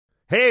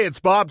Hey, it's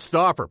Bob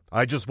Stauffer.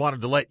 I just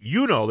wanted to let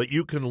you know that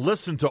you can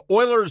listen to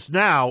Oilers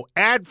Now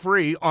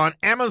ad-free on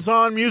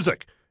Amazon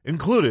Music,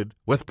 included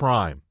with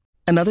Prime.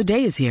 Another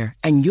day is here,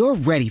 and you're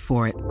ready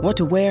for it. What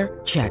to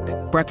wear? Check.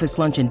 Breakfast,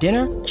 lunch, and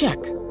dinner? Check.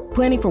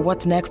 Planning for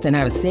what's next and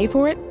how to save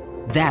for it?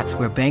 That's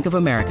where Bank of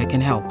America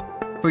can help.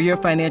 For your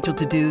financial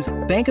to-dos,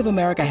 Bank of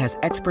America has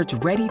experts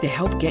ready to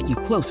help get you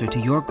closer to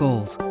your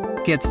goals.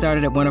 Get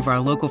started at one of our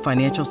local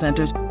financial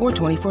centers or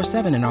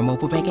 24/7 in our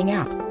mobile banking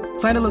app.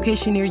 Find a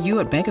location near you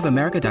at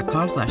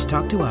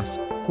bankofamerica.com/talktous.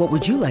 What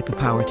would you like the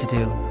power to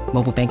do?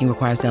 Mobile banking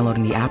requires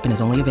downloading the app and is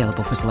only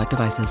available for select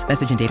devices.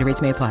 Message and data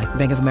rates may apply.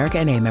 Bank of America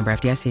N.A., member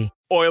FDIC.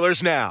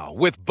 Oilers Now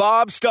with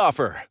Bob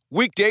Stauffer.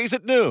 Weekdays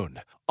at noon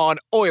on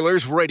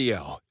Oilers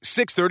Radio,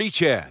 630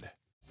 CHED.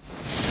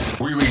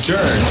 We return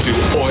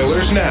to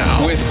Oilers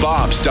Now with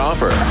Bob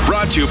Stauffer.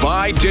 Brought to you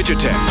by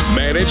Digitex.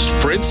 Managed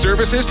print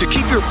services to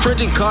keep your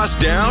printing costs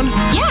down?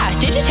 Yeah,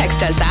 Digitex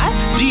does that.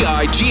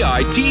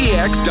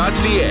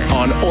 Digitex.ca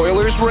on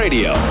Oilers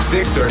Radio,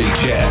 630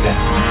 CHED.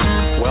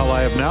 Well,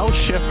 I have now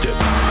shifted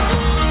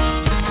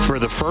for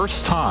the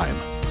first time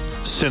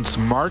since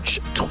March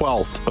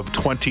 12th of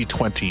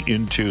 2020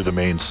 into the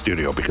main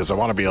studio because I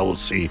want to be able to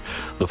see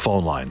the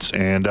phone lines.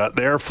 And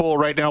they're full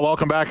right now.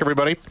 Welcome back,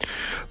 everybody.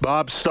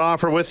 Bob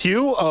Stauffer with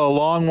you,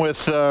 along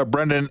with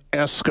Brendan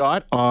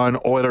Escott on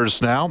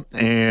Oilers Now.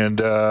 And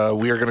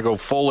we are going to go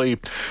fully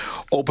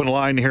open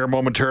line here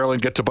momentarily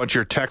and get to a bunch of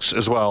your texts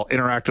as well.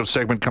 Interactive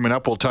segment coming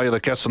up. We'll tell you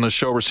that guests on the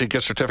show receive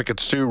gift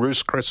certificates to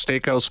Ruth's Chris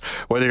Steakhouse.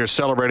 Whether you're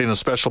celebrating a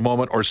special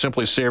moment or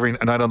simply savoring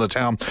a night on the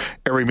town,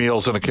 every meal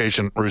is an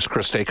occasion. Ruth's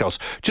Chris Steakhouse.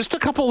 Just a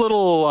couple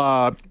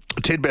little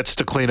tidbits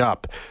to clean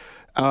up.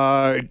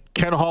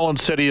 Ken Holland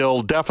said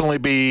he'll definitely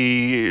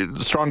be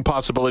strong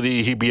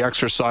possibility he'd be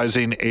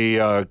exercising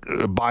a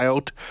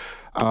buyout.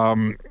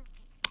 I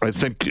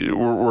think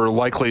we're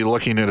likely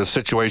looking at a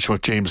situation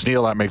with James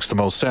Neal. That makes the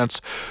most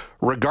sense.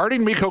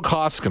 Regarding Mikko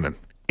Koskinen,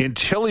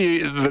 until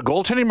the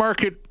goaltending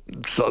market,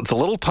 it's a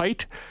little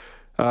tight.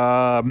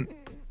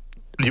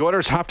 The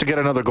Oilers have to get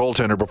another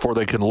goaltender before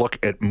they can look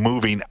at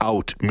moving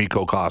out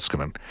Mikko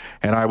Koskinen.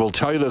 And I will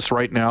tell you this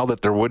right now,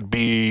 that there would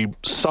be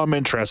some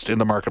interest in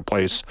the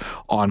marketplace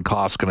on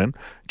Koskinen,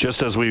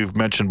 just as we've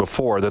mentioned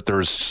before, that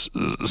there's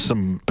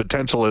some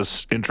potential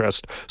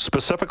interest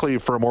specifically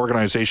from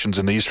organizations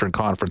in the Eastern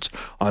Conference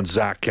on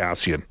Zach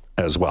Kassian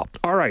as well.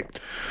 All right.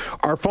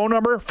 Our phone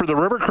number for the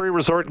River Cree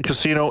Resort and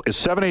Casino is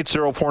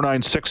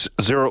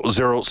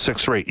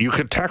 780-496-0063. You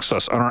can text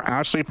us on our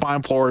Ashley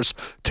Fine Floors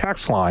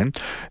text line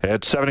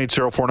at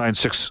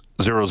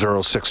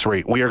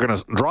 780-496-0063. We are going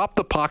to drop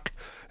the puck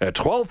at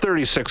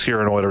 12:36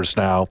 here in Oilers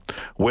Now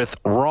with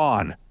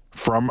Ron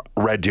from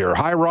Red Deer.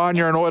 Hi, Ron.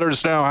 You're in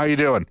Oilers Now. How you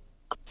doing?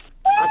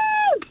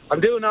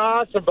 I'm doing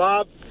awesome,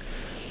 Bob.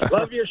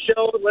 Love your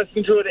show.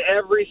 Listen to it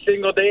every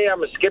single day.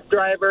 I'm a skip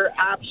driver.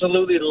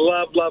 Absolutely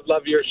love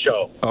your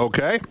show.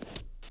 Okay.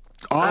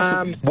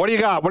 Awesome. What do you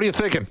got? What are you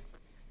thinking?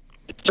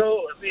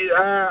 So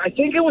I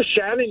think it was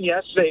Shannon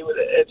yesterday.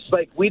 It's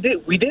like we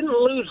didn't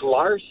lose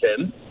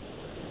Larson.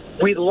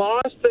 We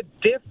lost the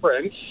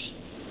difference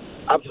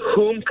of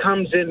whom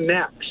comes in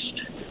next.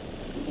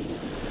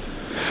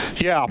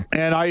 Yeah,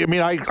 and I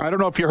mean, I don't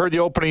know if you heard the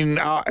opening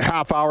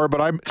half hour,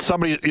 but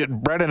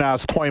Brendan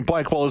asked point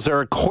blank, well, is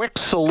there a quick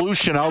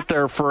solution out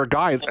there for a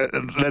guy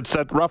that's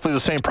at roughly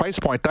the same price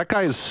point? That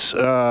guy's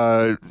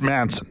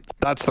Manson.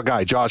 That's the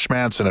guy, Josh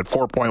Manson at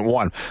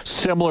 4.1.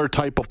 Similar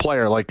type of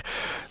player. Like,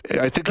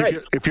 I think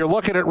right. if you're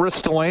looking at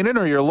Ristolainen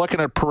or you're looking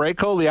at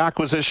Parayko, the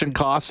acquisition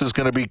cost is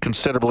going to be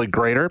considerably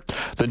greater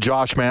than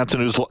Josh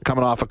Manson, who's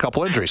coming off a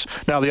couple injuries.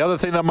 Now, the other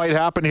thing that might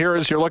happen here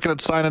is you're looking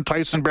at signing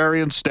Tyson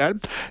Barrie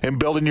instead and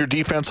building your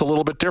defense a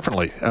little bit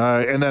differently.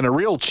 And then a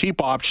real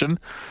cheap option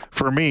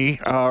for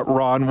me,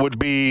 Ron, would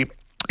be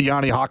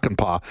Yanni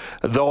Hakanpää,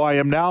 though I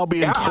am now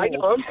being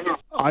told,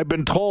 I've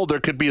been told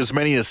there could be as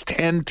many as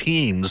 10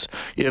 teams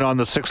in on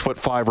the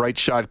 6'5" right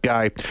shot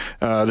guy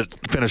that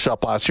finished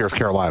up last year of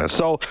Carolina.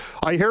 So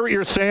I hear what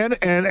you're saying,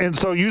 and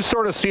so you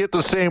sort of see it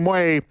the same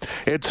way.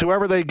 It's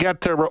whoever they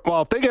get to.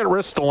 Well, if they get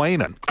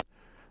Ristolainen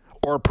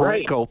or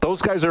Parayko, right.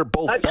 Those guys are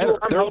both better.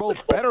 They're both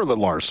better than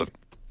Larson.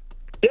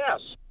 Yes.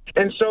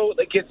 And so,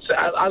 like,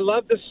 I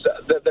love this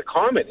the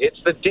comment.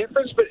 It's the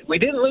difference, but we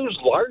didn't lose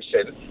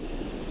Larson.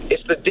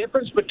 It's the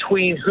difference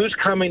between who's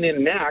coming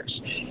in next.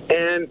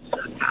 And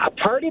a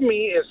part of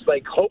me is,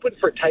 like, hoping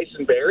for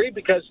Tyson Barrie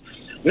because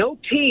no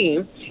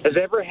team has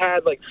ever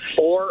had, like,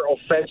 4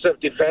 offensive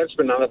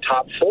defensemen on the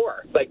top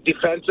 4. Like,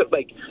 defensive,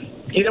 like,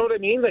 you know what I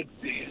mean? Like,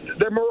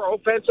 they're more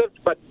offensive,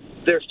 but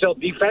they're still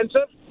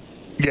defensive.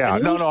 Yeah,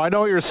 no, I know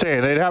what you're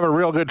saying. They'd have a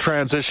real good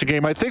transition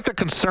game. I think the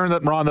concern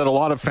that, Ron, that a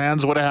lot of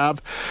fans would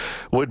have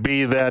would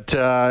be that,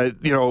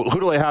 who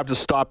do they have to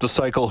stop the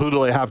cycle? Who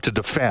do they have to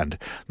defend?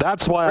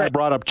 That's why I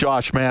brought up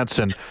Josh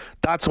Manson.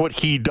 That's what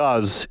he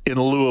does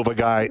in lieu of a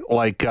guy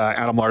like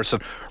Adam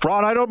Larson.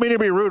 Ron, I don't mean to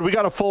be rude. We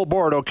got a full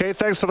board, okay?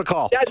 Thanks for the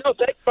call. Yeah, no,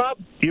 thanks, Bob.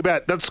 You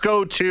bet. Let's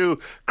go to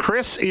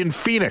Chris in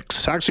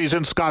Phoenix. Actually, he's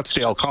in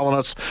Scottsdale calling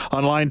us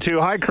on line 2.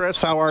 Hi,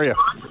 Chris. How are you?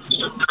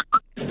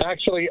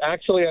 Actually,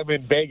 I'm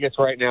in Vegas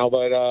right now,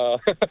 but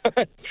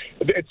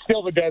it's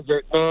still the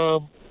desert.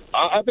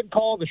 I've been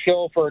calling the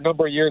show for a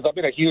number of years. I've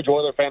been a huge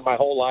Oiler fan my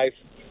whole life.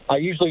 I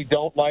usually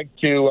don't like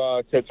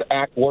to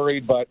act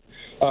worried, but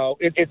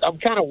I'm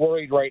kind of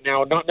worried right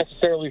now. Not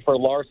necessarily for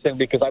Larson,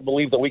 because I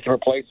believe that we can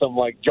replace him.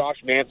 Like Josh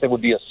Manson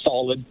would be a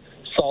solid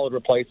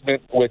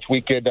replacement, which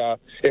we could,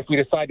 if we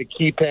decide to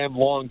keep him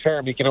long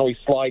term, he can always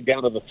slide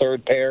down to the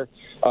third pair,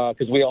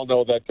 because we all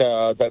know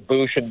that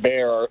Bush and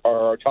Bear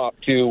are our top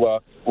two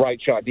right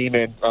shot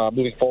D-men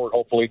moving forward,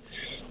 hopefully.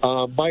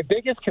 My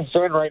biggest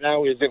concern right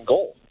now is in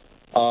goal.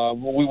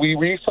 We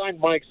re-signed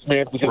Mike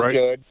Smith, which is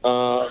good,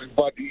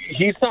 but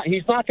he's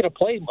not going to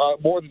play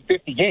more than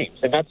 50 games,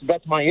 and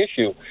that's my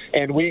issue.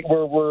 And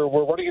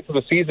we're running into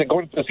the season,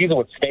 going into the season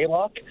with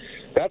Stalock.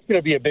 That's going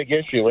to be a big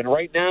issue. And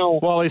right now,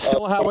 well, they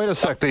still have. Wait a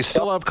sec, they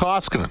still have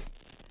Koskinen.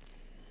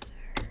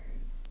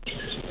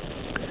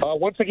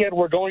 Once again,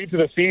 we're going into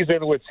the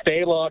season with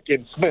Stalock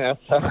and Smith.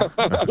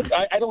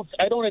 I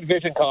don't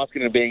envision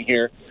Koskinen being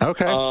here.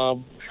 Okay.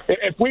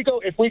 If we go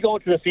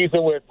into the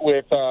season with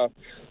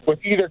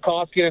either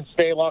Koskinen,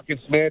 Stalock, and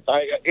Smith,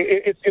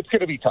 it's going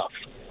to be tough.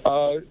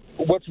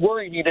 What's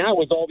worrying me now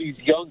is all these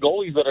young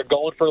goalies that are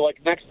going for like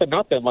next to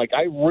nothing. Like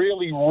I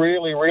really,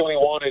 really, really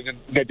wanted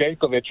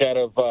Nedeljkovic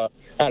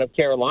out of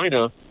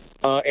Carolina,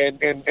 and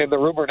the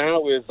rumor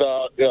now is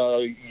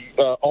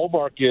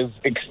Omark is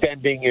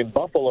extending in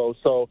Buffalo,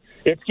 so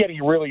it's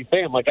getting really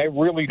thin. Like I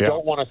really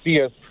don't want to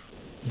see us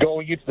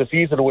going into the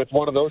season with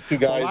one of those two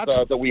guys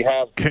that we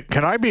have.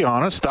 Can I be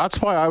honest?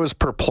 That's why I was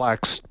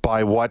perplexed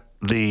by what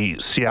the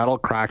Seattle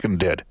Kraken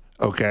did.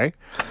 Okay,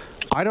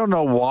 I don't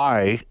know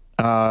why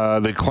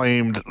they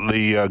claimed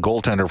the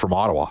goaltender from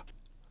Ottawa,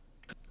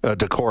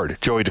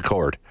 Joey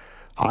Daccord.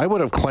 I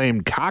would have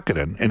claimed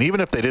Kakinen, and even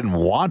if they didn't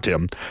want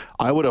him,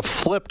 I would have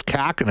flipped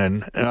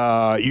Kakinen.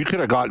 You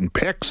could have gotten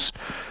picks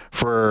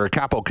for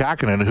Capo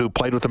Kakinen, who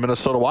played with the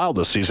Minnesota Wild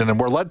this season, and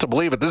we're led to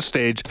believe at this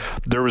stage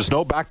there was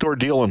no backdoor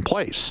deal in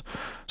place.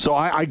 So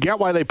I get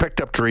why they picked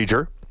up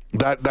Driedger.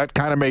 That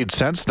kind of made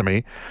sense to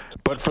me.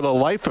 But for the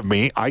life of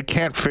me, I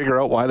can't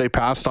figure out why they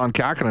passed on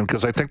Kakinen,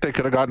 because I think they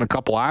could have gotten a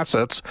couple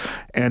assets.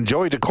 And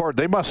Joey Daccord,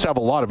 they must have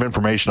a lot of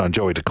information on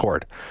Joey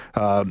Daccord.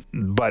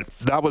 But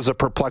that was a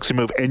perplexing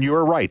move. And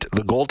you're right.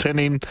 The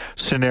goaltending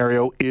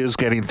scenario is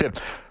getting thin.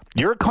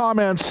 Your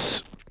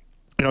comments,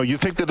 you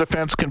think the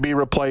defense can be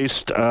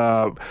replaced.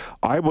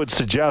 I would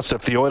suggest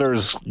if the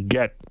Oilers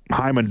get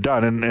Hyman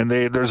done, and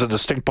there's a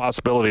distinct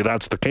possibility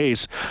that's the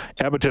case,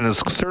 Edmonton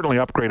has certainly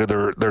upgraded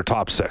their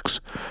top six.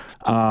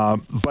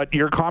 But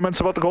your comments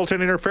about the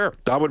goaltending are fair.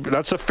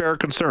 That's a fair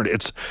concern.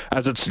 It's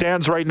as it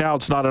stands right now,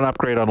 it's not an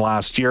upgrade on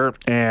last year,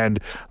 and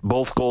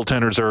both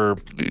goaltenders are,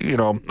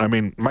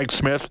 Mike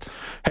Smith.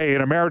 Hey, in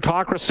a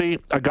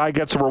meritocracy, a guy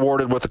gets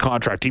rewarded with a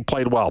contract. He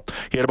played well.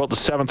 He had about the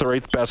 7th or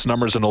 8th best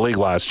numbers in the league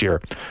last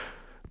year.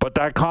 But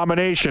that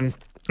combination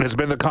has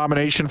been the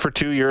combination for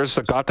 2 years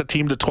that got the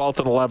team to 12th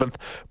and 11th,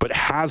 but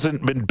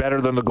hasn't been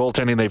better than the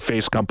goaltending they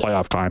faced come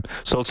playoff time.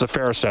 So it's a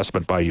fair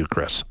assessment by you,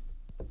 Chris.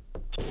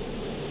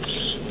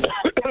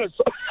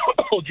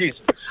 Oh, geez.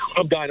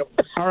 I'm dying.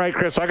 All right,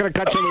 Chris, I'm going to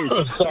cut you loose.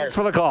 Thanks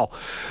for the call.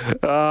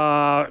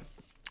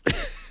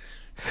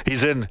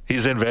 He's in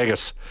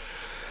Vegas.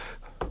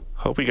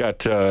 Hope he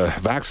got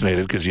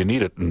vaccinated, because you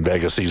need it in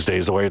Vegas these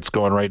days, the way it's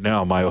going right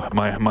now.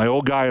 My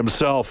old guy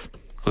himself,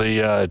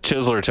 the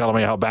Chiseler, telling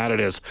me how bad it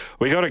is.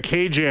 We go to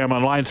K-Jam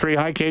on line 3.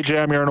 Hi,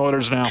 K-Jam. You're in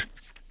Oilers Now.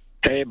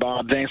 Hey,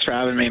 Bob. Thanks for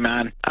having me,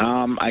 man.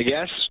 I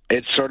guess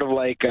it's sort of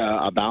like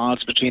a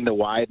balance between the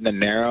wide and the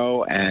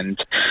narrow, and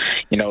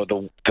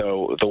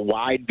the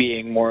wide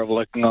being more of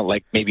looking at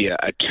like maybe a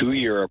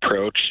 2-year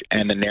approach,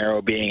 and the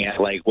narrow being at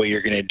like what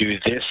you're going to do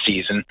this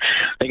season.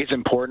 I think it's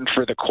important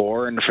for the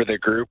core and for the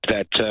group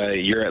that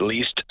you're at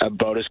least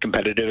about as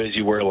competitive as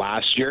you were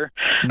last year.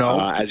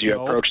 As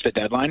you approach the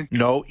deadline.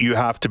 No, you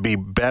have to be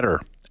better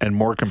and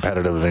more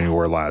competitive than you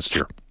were last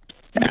year.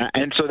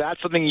 And so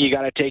that's something you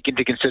got to take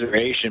into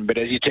consideration. But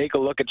as you take a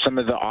look at some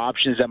of the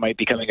options that might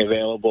be coming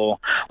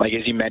available, like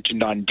as you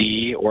mentioned on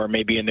D, or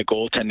maybe in the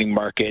goaltending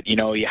market, you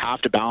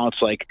have to balance,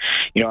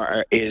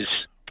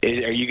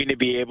 are you going to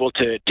be able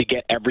to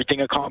get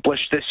everything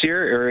accomplished this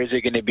year, or is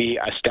it going to be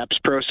a steps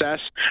process?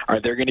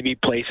 Are there going to be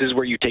places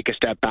where you take a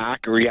step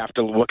back, or you have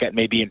to look at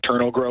maybe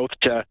internal growth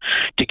to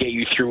get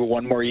you through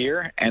one more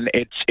year? And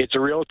it's a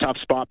real tough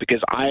spot,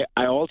 because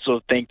I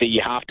also think that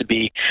you have to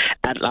be,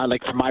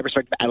 from my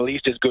perspective, at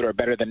least as good or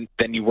better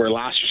than you were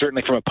last year.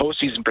 Certainly from a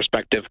postseason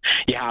perspective,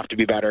 you have to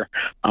be better.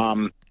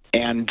 And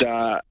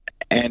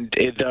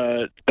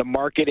the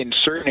market in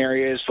certain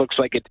areas looks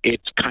like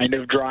it's kind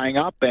of drying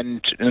up,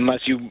 and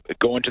unless you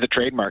go into the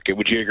trade market.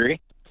 Would you agree?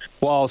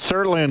 Well,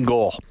 certainly in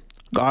goal.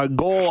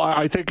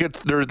 I think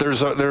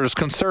there's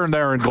concern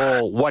there in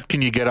goal. What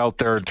can you get out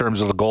there in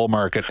terms of the goal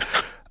market?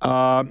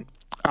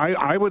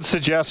 I would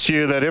suggest to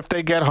you that if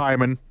they get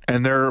Hyman,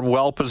 and they're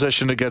well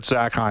positioned to get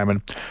Zach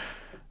Hyman,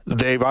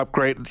 they've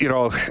upgraded.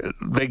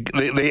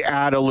 They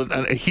add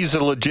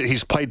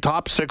he's played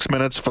top 6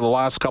 minutes for the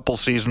last couple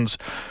seasons.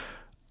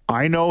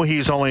 I know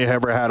he's only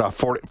ever had a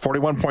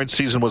 41-point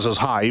season was his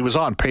high. He was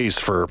on pace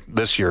for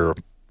this year,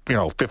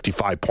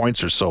 55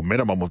 points or so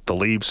minimum with the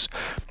Leafs.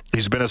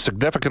 He's been a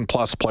significant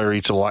plus player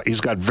each of the lot. He's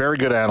got very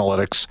good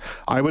analytics.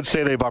 I would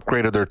say they've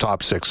upgraded their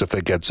top six if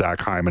they get Zach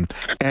Hyman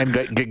and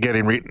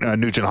getting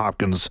Nugent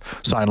Hopkins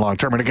signed long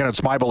term. And again,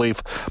 it's my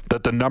belief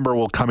that the number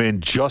will come in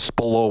just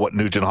below what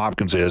Nugent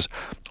Hopkins is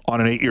on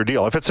an 8-year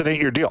deal. If it's an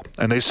 8-year deal,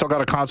 and they still got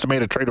to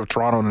consummate a trade with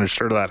Toronto and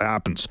ensure that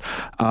happens.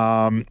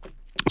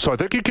 So I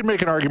think you can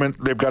make an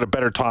argument they've got a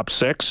better top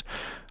six.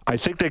 I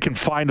think they can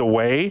find a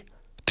way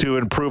to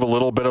improve a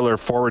little bit of their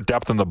forward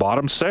depth in the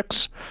bottom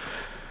six.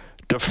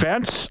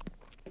 Defense,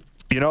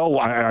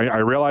 I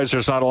realize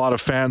there's not a lot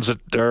of fans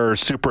that are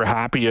super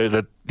happy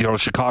that,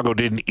 Chicago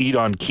didn't eat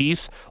on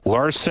Keith.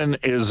 Larson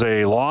is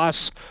a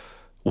loss.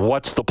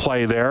 What's the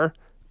play there?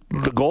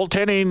 The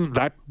goaltending,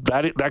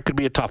 that could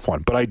be a tough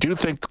one. But I do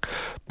think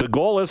the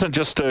goal isn't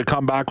just to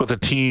come back with a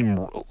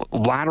team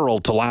lateral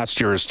to last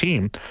year's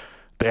team.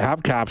 They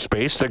have cap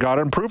space. They got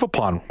to improve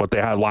upon what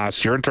they had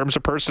last year in terms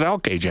of personnel,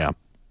 KJam.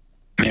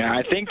 Yeah,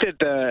 I think that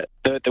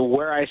the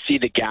where I see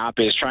the gap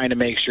is trying to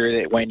make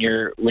sure that when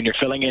you're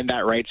filling in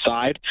that right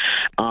side,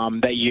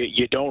 that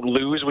you don't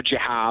lose what you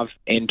have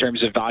in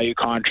terms of value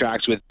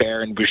contracts with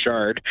Bear and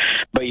Bouchard,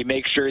 but you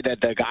make sure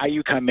that the guy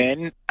you come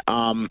in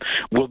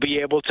will be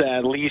able to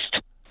at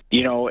least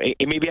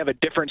maybe have a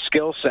different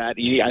skill set.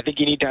 I think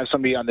you need to have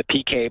somebody on the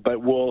PK,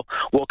 but we'll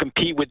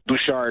compete with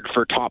Bouchard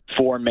for top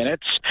 4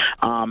 minutes,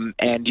 and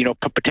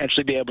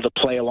potentially be able to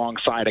play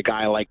alongside a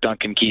guy like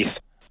Duncan Keith.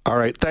 All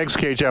right. Thanks,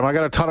 KJM. I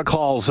got a ton of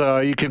calls.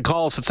 You can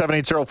call us at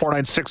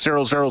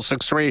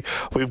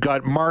 780-496-0063. We've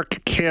got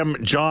Mark, Kim,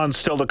 John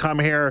still to come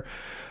here.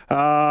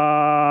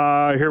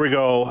 Here we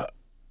go.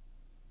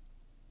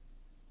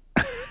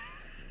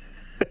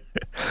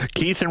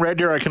 Keith and Red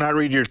Deer, I cannot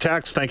read your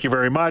text. Thank you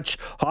very much.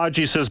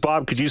 Haji says,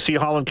 Bob, could you see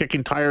Holland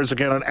kicking tires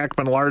again on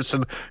Ekman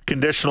Larson,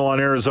 conditional on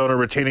Arizona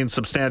retaining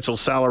substantial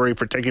salary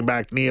for taking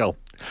back Neil?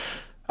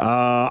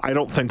 I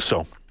don't think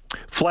so.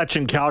 Fletch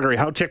in Calgary,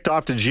 how ticked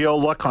off did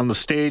Gio look on the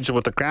stage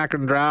with the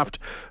Kraken draft?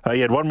 He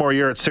had one more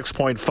year at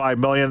 $6.5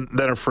 million,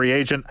 then a free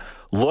agent.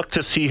 Look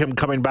to see him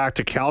coming back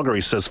to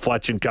Calgary, says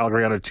Fletch in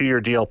Calgary, on a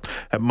 2-year deal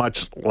at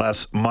much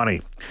less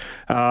money.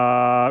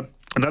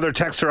 Another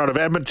texter out of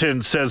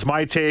Edmonton says,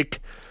 my take,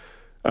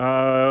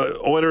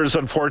 Oilers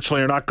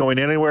unfortunately are not going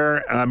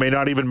anywhere, may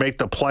not even make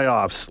the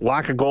playoffs.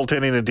 Lack of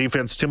goaltending and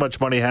defense, too much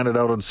money handed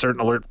out on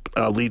certain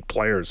elite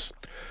players.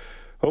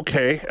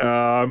 Okay.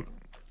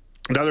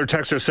 Another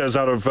texter says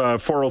out of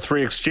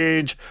 403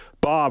 Exchange,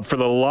 Bob, for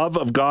the love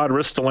of God,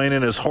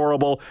 Ristolainen is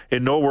horrible.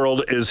 In no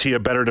world is he a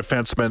better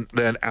defenseman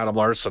than Adam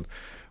Larson.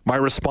 My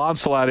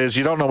response to that is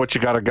you don't know what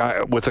you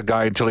got with a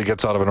guy until he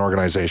gets out of an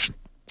organization.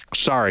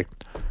 Sorry.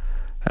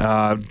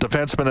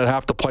 Defensemen that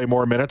have to play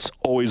more minutes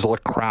always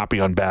look crappy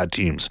on bad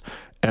teams.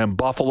 And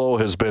Buffalo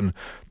has been,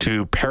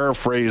 to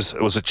paraphrase,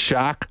 was it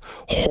Shaq?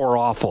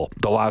 Awful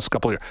the last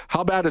couple of years.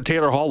 How bad did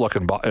Taylor Hall look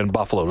in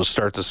Buffalo to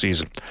start the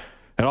season?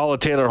 And all the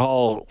Taylor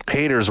Hall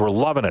haters were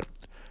loving it.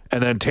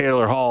 And then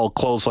Taylor Hall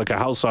closed like a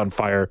house on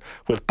fire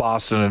with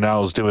Boston and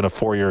now is doing a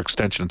 4-year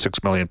extension,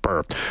 $6 million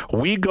per.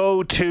 We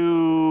go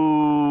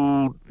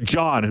to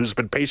John, who's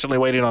been patiently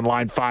waiting on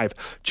line 5.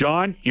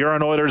 John, you're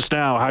on Oilers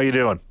Now. How you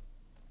doing?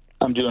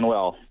 I'm doing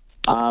well.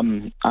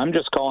 I'm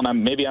just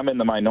calling. Maybe I'm in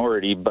the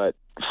minority, but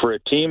for a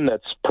team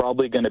that's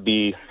probably going to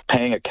be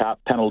paying a cap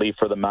penalty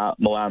for the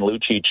Milan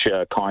Lucic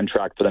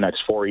contract for the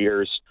next 4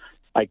 years,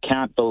 I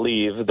can't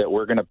believe that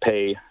we're going to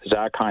pay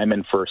Zach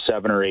Hyman for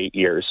 7 or 8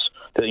 years.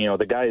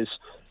 The guys,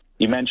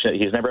 you mentioned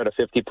it, he's never had a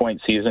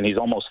 50-point season. He's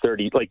almost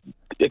 30.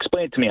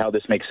 Explain to me how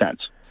this makes sense.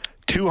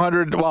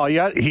 200. Well,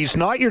 yeah, he's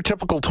not your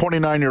typical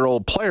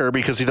 29-year-old player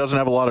because he doesn't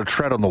have a lot of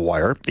tread on the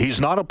wire. He's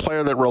not a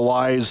player that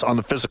relies on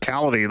the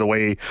physicality the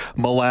way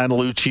Milan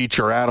Lucic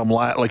or Adam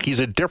Latt. He's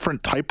a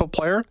different type of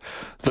player.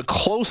 The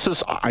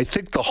closest, I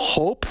think, the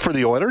hope for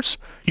the Oilers,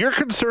 your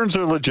concerns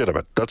are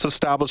legitimate. Let's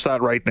establish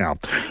that right now.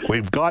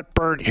 We've got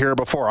burnt here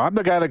before. I'm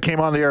the guy that came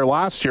on the air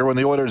last year when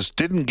the Oilers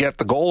didn't get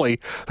the goalie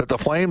that the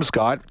Flames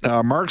got,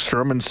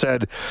 Markstrom, and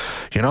said,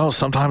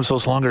 sometimes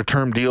those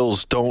longer-term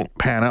deals don't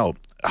pan out.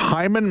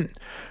 Hyman,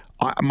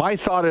 my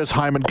thought is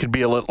Hyman could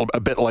be a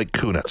bit like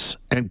Kunitz.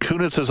 And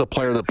Kunitz is a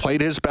player that played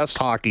his best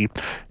hockey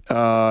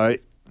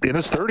in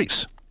his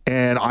 30s.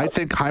 And I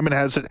think Hyman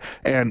has it.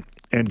 And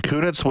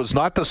Kunitz was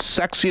not the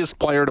sexiest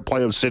player to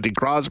play with Sidney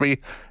Crosby,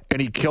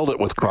 and he killed it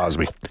with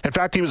Crosby. In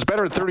fact, he was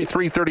better at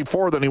 33,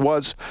 34 than he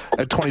was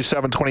at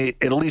 27,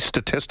 28, at least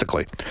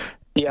statistically.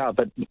 Yeah,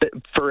 but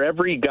for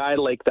every guy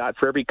like that,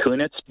 for every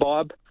Kunitz,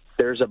 Bob,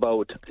 there's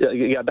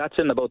that's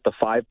in about the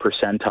 5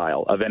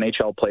 percentile of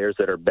NHL players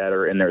that are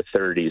better in their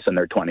 30s and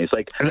their 20s.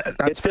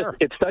 That's fair.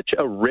 It's such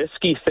a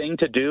risky thing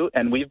to do,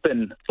 and we've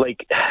been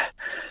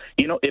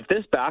if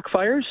this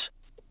backfires,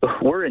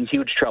 we're in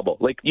huge trouble.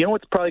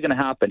 What's probably going to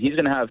happen? He's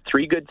going to have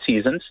 3 good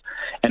seasons,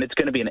 and it's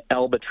going to be an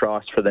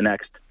albatross for the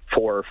next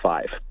 4 or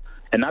 5.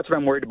 And that's what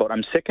I'm worried about.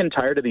 I'm sick and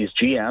tired of these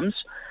GMs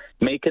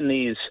making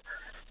these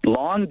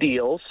long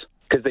deals,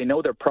 because they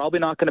know they're probably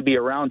not going to be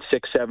around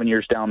 6-7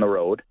 years down the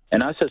road,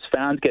 and us as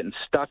fans getting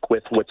stuck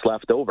with what's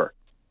left over.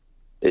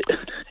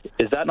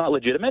 Is that not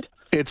legitimate?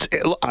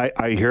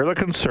 I hear the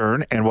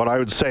concern, and what I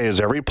would say is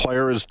every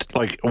player is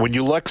like, when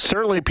you look,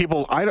 certainly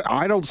people,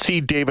 I don't see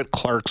David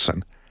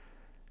Clarkson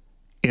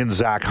in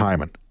Zach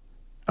Hyman.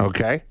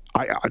 Okay?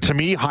 To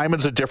me,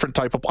 Hyman's a different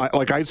type of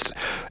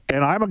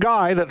and I'm a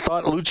guy that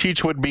thought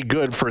Lucic would be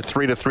good for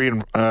 3 to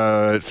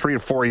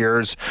 4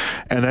 years,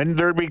 and then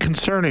there'd be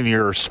concern in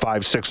years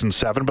 5, 6, and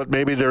 7. But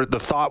maybe the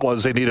thought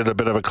was they needed a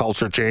bit of a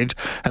culture change,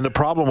 and the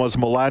problem was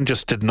Milan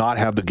just did not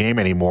have the game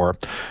anymore.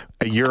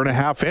 A year and a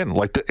half in,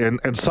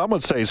 and some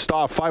would say,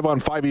 Stoff,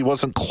 5-on-5, he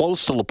wasn't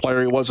close to the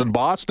player he was in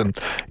Boston,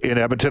 in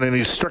Edmonton, and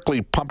he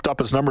strictly pumped up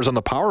his numbers on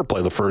the power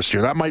play the first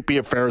year. That might be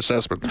a fair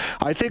assessment.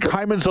 I think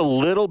Hyman's a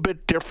little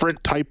bit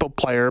different type of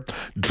player,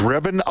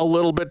 driven a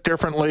little bit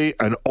differently,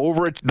 and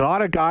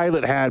not a guy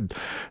that had,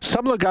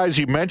 some of the guys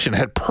you mentioned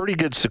had pretty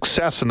good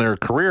success in their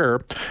career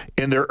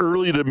in their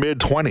early to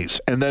mid-20s,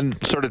 and then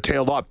sort of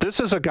tailed off. This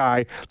is a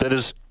guy that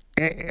is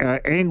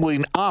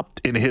angling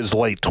up in his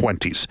late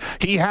 20s.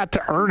 He had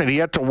to earn it. He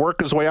had to work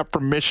his way up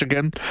from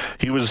Michigan.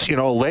 He was,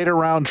 later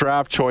round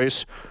draft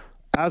choice,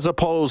 as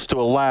opposed to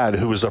a lad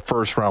who was a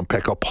first-round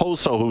pick,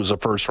 Oposo, who was a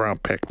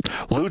first-round pick,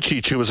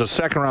 Lucic, who was a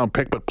second-round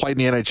pick but played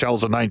in the NHL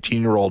as a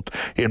 19-year-old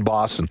in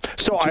Boston.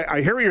 So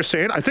I hear what you're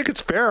saying. I think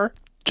it's fair.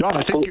 John,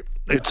 I think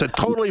it's a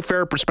totally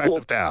fair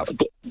perspective to have.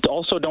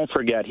 Also, don't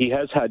forget, he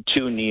has had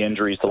 2 knee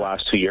injuries the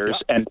last 2 years.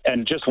 Yep.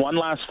 And just one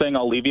last thing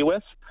I'll leave you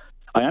with.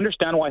 I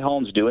understand why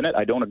Holland's doing it.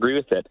 I don't agree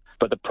with it.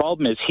 But the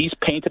problem is he's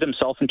painted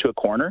himself into a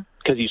corner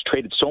because he's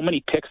traded so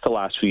many picks the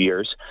last few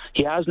years.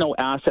 He has no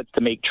assets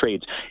to make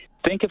trades.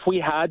 Think if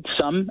we had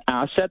some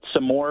assets,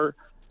 some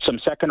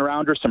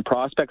second-rounders, some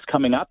prospects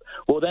coming up,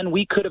 well, then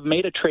we could have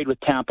made a trade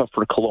with Tampa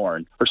for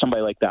Killorn or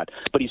somebody like that.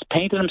 But he's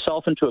painted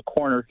himself into a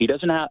corner. We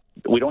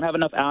don't have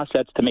enough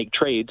assets to make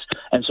trades,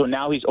 and so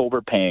now he's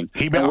overpaying.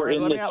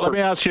 Let me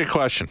ask you a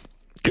question.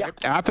 Yeah.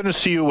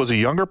 Athanasiou was a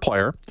younger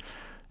player,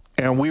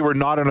 and we were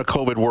not in a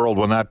COVID world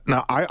when that.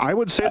 Now, I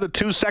would say the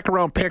 2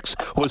 second-round picks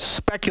was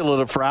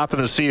speculative for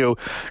Athanasiou,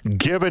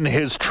 given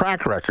his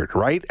track record,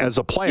 right, as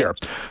a player.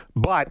 Yes.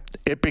 But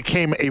it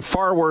became a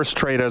far worse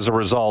trade as a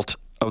result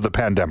of the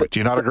pandemic. Do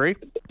you not agree?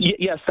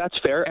 Yes, that's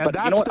fair. And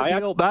that's the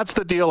deal. That's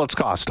the deal it's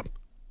cost him.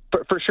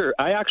 For sure.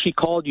 I actually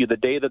called you the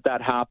day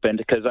that happened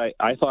because I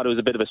thought it was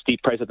a bit of a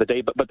steep price at the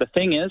day. But the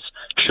thing is,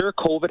 sure,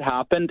 COVID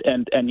happened,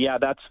 and yeah,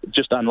 that's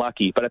just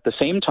unlucky. But at the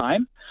same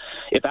time,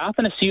 if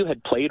Athanasiou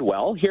had played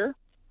well here,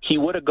 he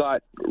would have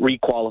got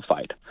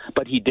requalified,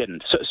 but he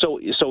didn't. So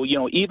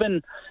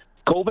even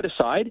COVID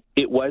aside,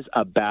 it was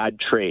a bad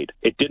trade.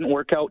 It didn't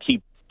work out.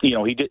 He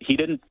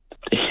didn't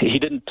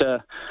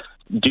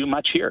do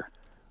much here.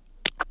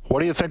 What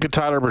do you think of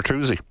Tyler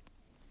Bertuzzi?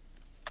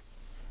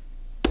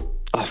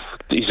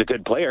 He's a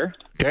good player.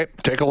 Okay,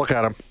 take a look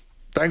at him.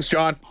 Thanks,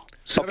 John.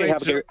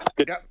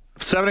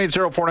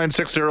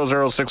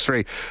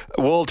 780-496-0063.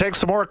 We'll take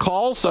some more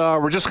calls.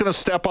 We're just going to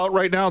step out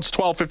right now. It's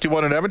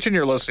 12:51 in Edmonton.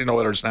 You're listening to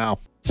Oilers Now.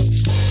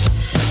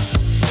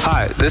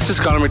 Hi, this is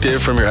Connor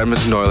McDavid from your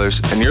Edmonton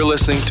Oilers, and you're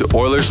listening to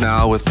Oilers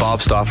Now with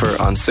Bob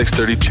Stauffer on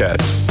 630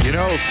 CHED.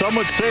 Some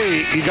would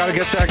say you got to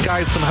get that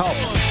guy some help.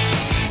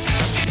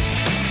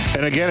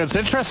 And again, it's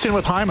interesting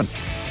with Hyman.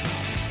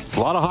 A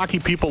lot of hockey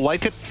people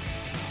like it.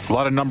 A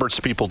lot of numbers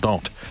people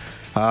don't.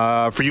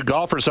 For you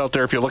golfers out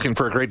there, if you're looking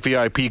for a great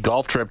VIP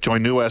golf trip,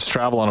 join New West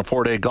Travel on a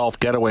 4-day golf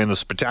getaway in the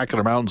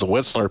spectacular mountains of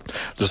Whistler.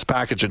 This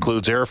package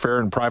includes airfare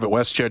and private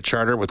WestJet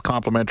charter with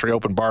complimentary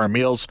open bar and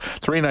meals,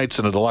 3 nights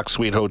in a deluxe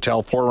suite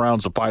hotel, 4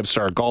 rounds of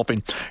 5-star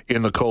golfing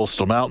in the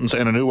coastal mountains,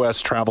 and a New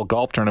West Travel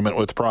golf tournament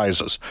with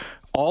prizes.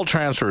 All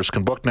transfers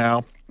can book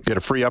now. Get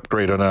a free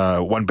upgrade on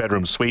a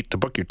 1-bedroom suite. To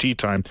book your tee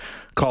time,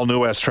 call New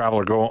West Travel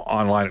or go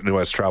online at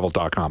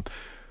newwesttravel.com.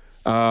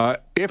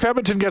 If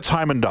Edmonton gets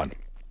Hyman done,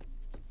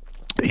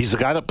 he's a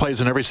guy that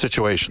plays in every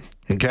situation,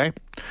 okay?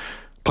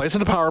 Plays in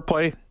the power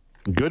play,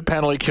 good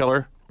penalty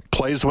killer,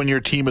 plays when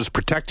your team is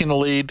protecting the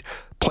lead,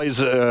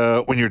 plays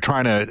when you're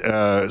trying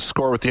to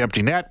score with the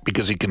empty net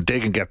because he can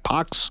dig and get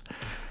pucks.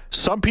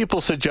 Some people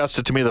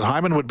suggested to me that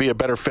Hyman would be a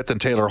better fit than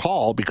Taylor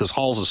Hall because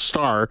Hall's a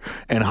star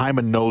and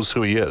Hyman knows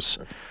who he is.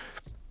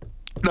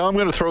 Now I'm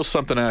going to throw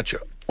something at you.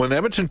 When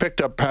Edmonton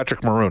picked up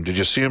Patrick Maroon, did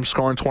you see him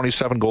scoring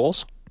 27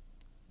 goals?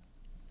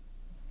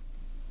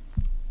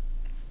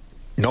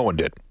 No one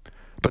did.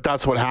 But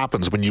that's what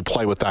happens when you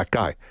play with that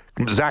guy.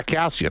 Zach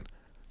Kassian.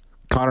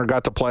 Zach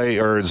got to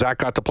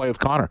play with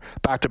Connor.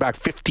 Back-to-back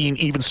 15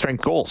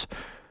 even-strength goals.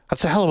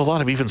 That's a hell of a lot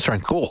of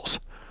even-strength goals.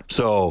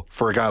 So,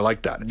 for a guy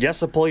like that.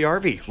 Jesse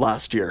Puljujärvi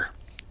last year.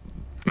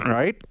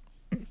 Right?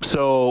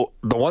 So,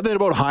 the one thing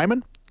about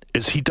Hyman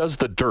is he does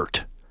the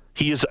dirt.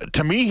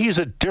 To me, he's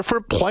a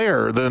different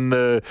player than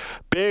the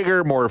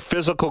bigger, more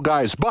physical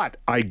guys. But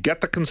I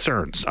get the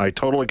concerns. I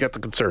totally get the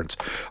concerns.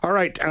 All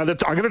right, I'm going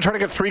to try to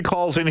get 3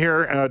 calls in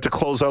here to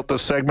close out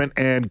this segment.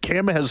 And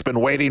Kim has been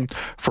waiting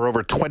for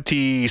over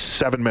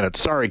 27 minutes.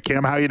 Sorry,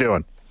 Kim, how you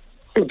doing?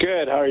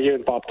 Good. How are you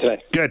and Bob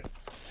today? Good.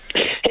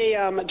 Hey,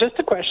 just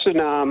a question.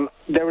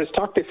 There was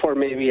talk before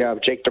maybe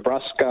of Jake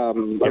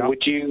DeBrusk.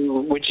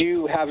 Would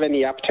you have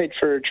any appetite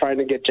for trying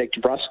to get Jake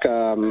DeBrusk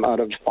out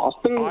of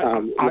Boston?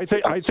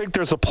 I think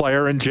there's a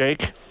player in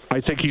Jake. I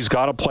think he's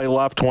got to play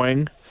left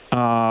wing.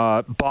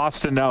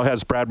 Boston now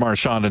has Brad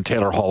Marchand and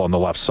Taylor Hall on the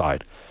left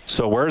side.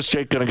 So where's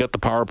Jake going to get the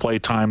power play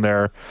time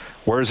there?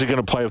 Where is he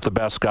going to play with the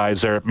best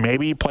guys there?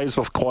 Maybe he plays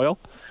with Coyle.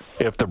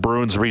 If the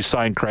Bruins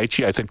re-sign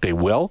Krejci, I think they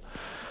will.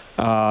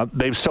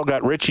 They've still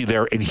got Richie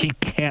there, and he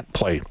can't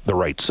play the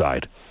right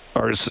side.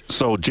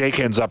 So Jake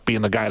ends up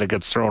being the guy that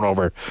gets thrown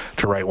over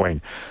to right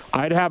wing.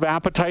 I'd have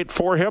appetite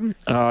for him.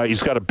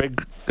 He's got a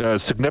big,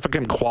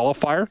 significant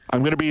qualifier. I'm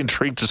going to be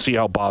intrigued to see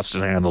how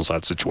Boston handles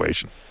that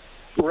situation.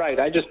 Right.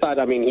 I just thought,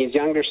 he's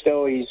younger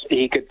still.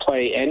 He could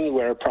play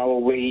anywhere,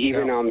 probably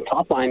even on the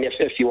top line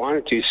if he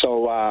wanted to.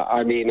 So,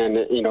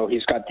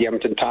 he's got the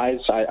Edmonton ties.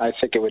 I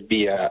think it would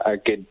be a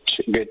good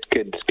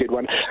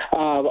one.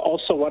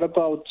 Also, what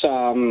about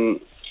so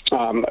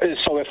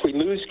if we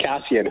lose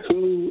Cassian,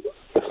 who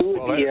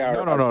would be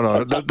our...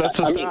 No. That's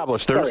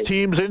established. There's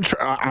teams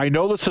I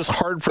know this is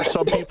hard for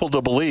some people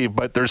to believe,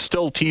 but there's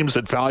still teams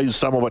that value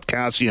some of what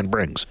Cassian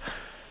brings,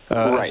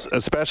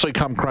 especially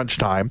come crunch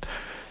time.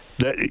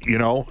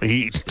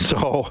 It's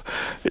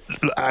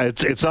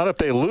not if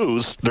they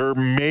lose.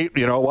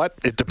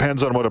 It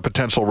depends on what a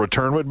potential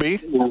return would be.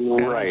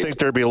 And I think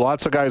there'd be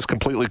lots of guys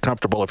completely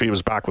comfortable if he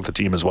was back with the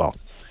team as well.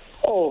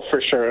 Oh,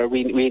 for sure.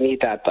 We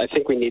need that. I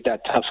think we need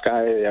that tough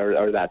guy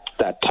or that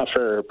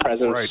tougher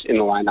presence in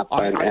the lineup.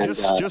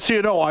 Just so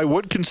you know, I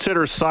would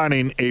consider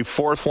signing a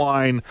fourth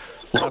line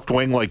left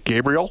wing like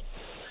Gabriel.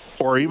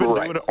 Or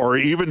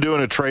even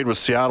doing a trade with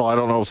Seattle. I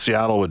don't know if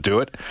Seattle would do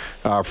it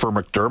for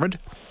McDermott,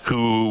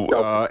 who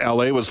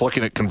LA was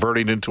looking at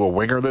converting into a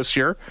winger this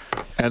year,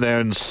 and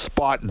then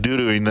spot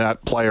doing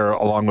that player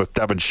along with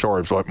Devin Shore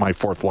as my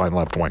fourth line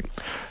left wing,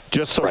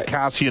 just so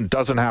Cassian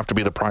doesn't have to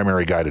be the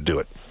primary guy to do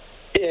it.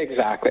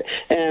 Exactly.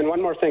 And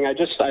one more thing, I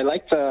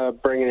like to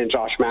bring in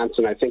Josh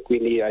Manson. I think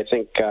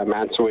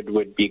Manson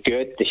would be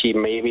good. He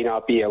maybe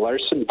not be a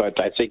Larson, but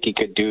I think he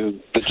could do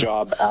the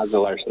job as a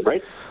Larson,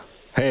 right?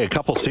 Hey, a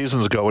couple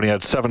seasons ago when he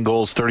had 7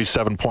 goals,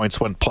 37 points,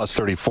 went plus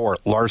 34,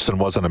 Larson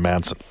wasn't a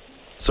Manson.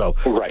 So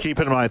keep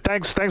it in mind.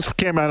 Thanks for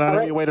Kim. I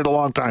know you waited a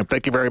long time.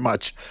 Thank you very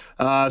much.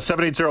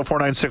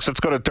 780-496. Let's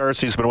go to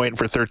Darcy. He's been waiting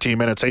for 13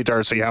 minutes. Hey,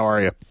 Darcy, how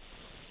are you?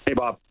 Hey,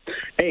 Bob.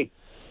 Hey,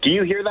 do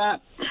you hear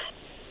that?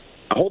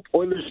 I hope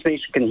Oilers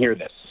Nation can hear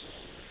this.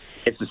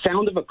 It's the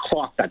sound of a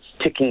clock that's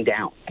ticking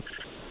down.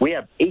 We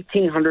have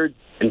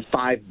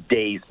 1,805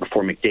 days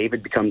before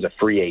McDavid becomes a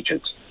free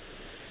agent.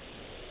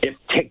 If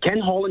Ken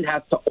Holland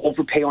has to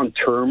overpay on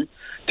term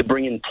to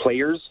bring in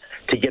players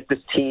to get this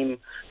team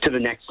to the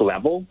next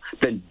level,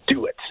 then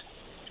do it.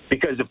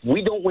 Because if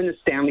we don't win the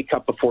Stanley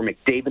Cup before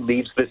McDavid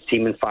leaves this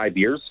team in 5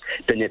 years,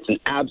 then it's an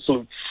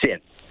absolute sin.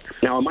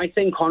 Now, am I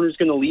saying Connor's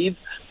going to leave?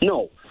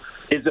 No.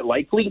 Is it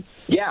likely?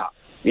 Yeah.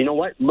 You know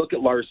what? Look at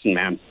Larson,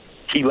 man.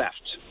 He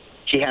left.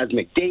 He has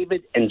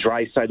McDavid and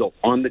Draisaitl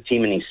on the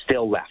team, and he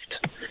still left.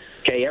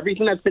 Okay,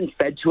 everything that's been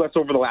fed to us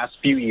over the last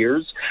few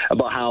years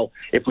about how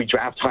if we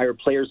draft higher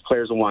players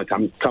will want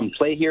to come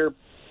play here,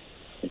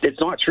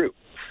 it's not true.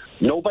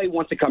 Nobody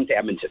wants to come to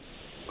Edmonton.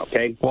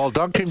 Okay. Well,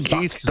 Duncan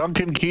Keith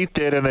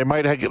did, and they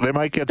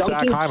might get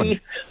Zach Hyman.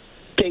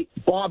 Okay,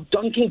 Bob,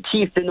 Duncan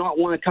Keith did not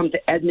want to come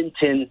to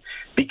Edmonton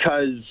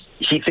because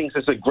he thinks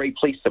it's a great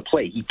place to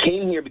play. He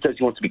came here because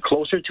he wants to be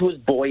closer to his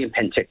boy in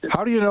Penticton.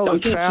 How do you know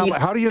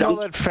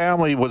that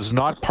family was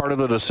not part of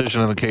the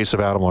decision in the case of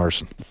Adam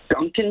Larson?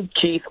 Duncan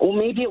Keith,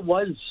 maybe it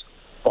was,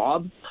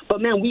 Bob.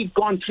 But, man, we've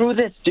gone through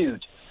this,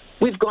 dude.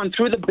 We've gone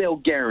through the Bill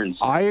Guerins.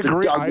 I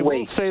agree. I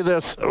will say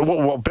this.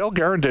 Well, Bill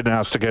Guerin didn't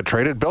ask to get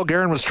traded. Bill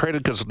Guerin was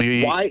traded because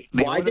the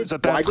Oilers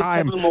at that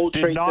time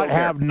did not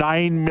have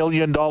 $9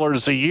 million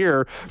a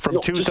year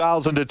from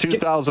 2000 to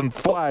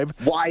 2005.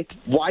 Why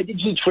did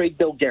he trade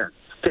Bill Guerin?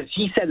 Because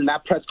he said in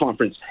that press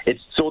conference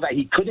it's so that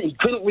he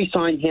couldn't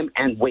re-sign him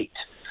and wait.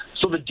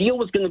 So the deal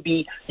was going to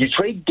be you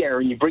trade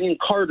Guerin, you bring in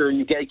Carter, and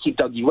you get to keep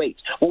Doug Weight.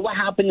 Well, what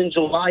happened in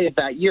July of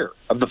that year,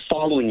 of the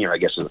following year, I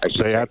guess?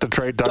 They had to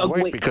trade Doug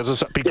Weight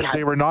because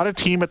they were not a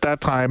team at that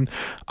time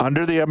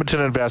under the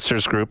Edmonton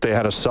Investors Group. They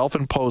had a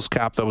self-imposed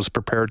cap that was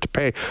prepared to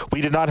pay.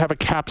 We did not have a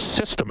cap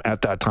system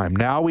at that time.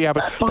 Now we have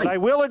it. But I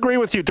will agree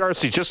with you,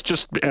 Darcy,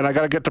 and I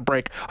got to get the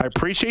break. I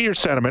appreciate your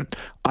sentiment.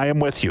 I am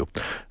with you.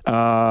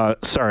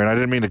 Sorry, and I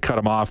didn't mean to cut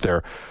him off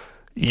there.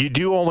 You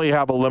do only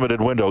have a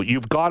limited window.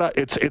 You've got to.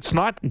 It's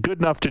not good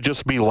enough to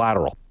just be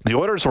lateral. The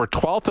Oilers were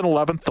 12th and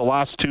 11th the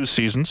last 2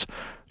 seasons.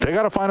 They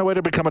got to find a way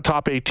to become a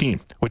top 8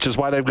 team, which is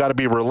why they've got to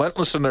be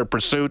relentless in their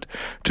pursuit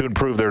to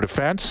improve their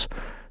defense,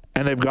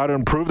 and they've got to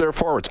improve their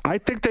forwards. I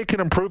think they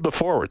can improve the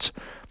forwards.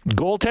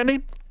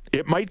 Goaltending,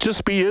 it might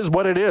just be is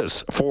what it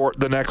is for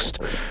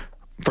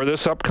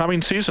this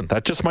upcoming season.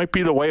 That just might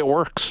be the way it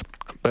works.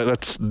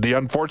 That's the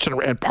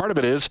unfortunate, and part of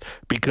it is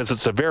because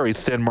it's a very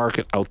thin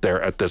market out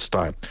there at this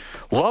time.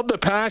 Love the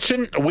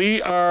passion.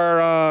 We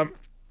are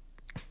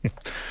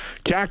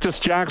Cactus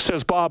Jack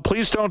says, Bob,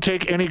 please don't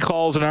take any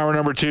calls in hour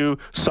number 2.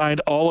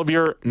 Signed, all of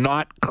your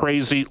not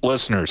crazy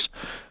listeners.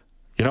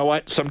 You know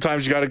what?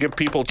 Sometimes you got to give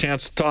people a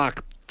chance to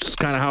talk. It's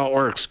kind of how it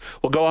works.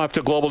 We'll go off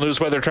to Global News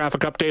Weather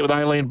Traffic Update with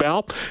Eileen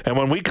Bell. And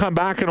when we come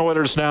back in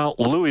Oilers Now,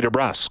 Louis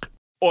DeBrusque.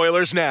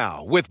 Oilers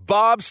Now with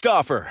Bob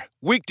Stauffer.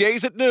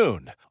 Weekdays at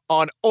noon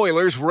on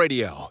Oilers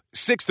Radio,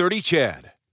 630 CHED.